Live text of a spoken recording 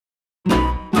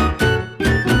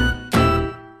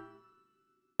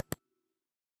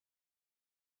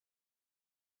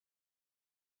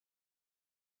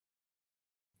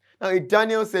Now, a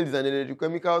Daniell cell is an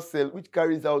electrochemical cell which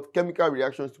carries out chemical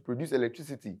reactions to produce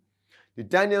electricity. The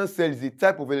Daniell cell is a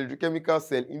type of electrochemical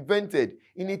cell invented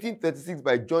in 1836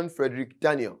 by John Frederic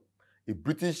Daniell, a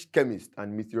British chemist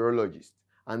and meteorologist.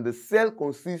 And the cell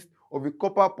consists of a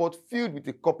copper pot filled with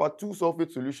a copper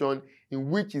 2-sulfate solution in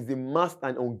which is immersed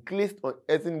and unglazed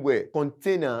earthenware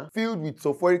container filled with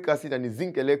sulfuric acid and a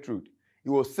zinc electrode. He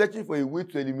was searching for a way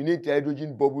to eliminate the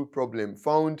hydrogen bubble problem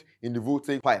found in the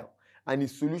voltaic pile, and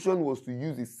his solution was to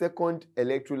use a second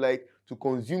electrolyte to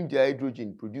consume the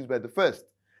hydrogen produced by the first.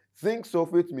 Zinc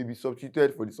sulfate may be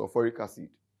substituted for the sulfuric acid.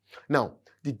 Now,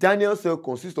 the Daniell cell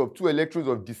consists of 2 electrodes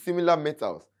of dissimilar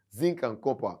metals, zinc and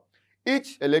copper.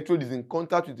 Each electrode is in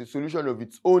contact with a solution of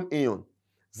its own ion,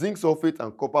 zinc sulfate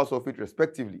and copper sulfate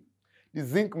respectively. The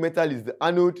zinc metal is the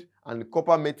anode and the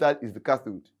copper metal is the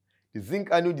cathode. The zinc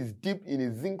anode is dipped in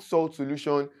a zinc salt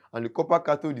solution and the copper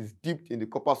cathode is dipped in the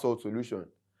copper salt solution.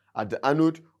 At the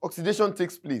anode, oxidation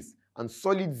takes place and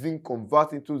solid zinc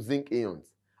converts into zinc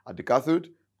ions. At the cathode,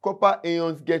 copper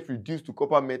ions get reduced to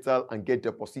copper metal and get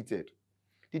deposited.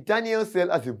 The Daniell cell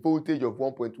has a voltage of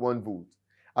 1.1 volts.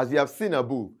 As we have seen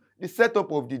above, the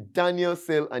setup of the Daniell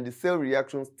cell and the cell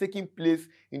reactions taking place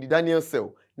in the Daniell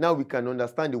cell. Now we can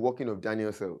understand the working of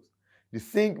Daniell cells. The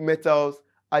zinc metals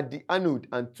at the anode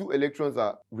and 2 electrons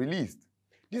are released.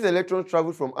 These electrons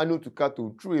travel from anode to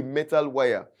cathode through a metal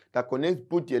wire that connects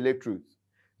both the electrodes.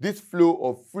 This flow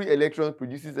of free electrons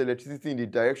produces electricity in the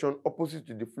direction opposite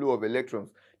to the flow of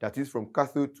electrons, that is from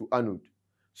cathode to anode.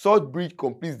 Such bridge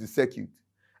completes the circuit.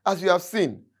 As we have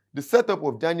seen, the setup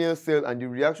of Daniell cell and the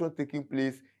reaction taking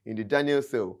place in the Daniell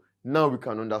cell, now we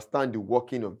can understand the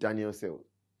working of Daniell cells.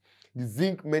 The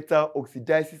zinc metal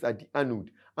oxidizes at the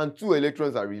anode and 2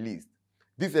 electrons are released.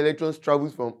 These electrons travel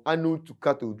from anode to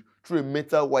cathode through a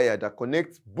metal wire that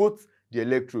connects both the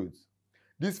electrodes.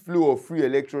 This flow of free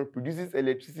electrons produces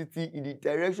electricity in the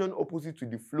direction opposite to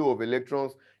the flow of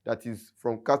electrons, that is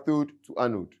from cathode to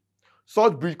anode.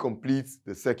 Such bridge completes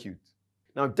the circuit.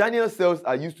 Now, Daniell cells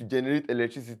are used to generate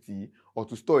electricity or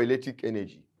to store electric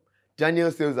energy.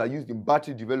 Daniell cells are used in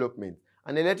battery development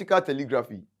and electrical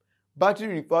telegraphy.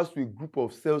 Battery refers to a group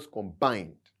of cells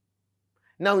combined.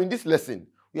 Now, in this lesson,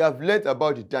 we have learned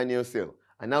about the Daniell cell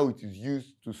and how it is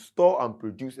used to store and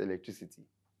produce electricity.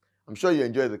 I'm sure you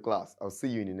enjoyed the class. I'll see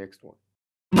you in the next one.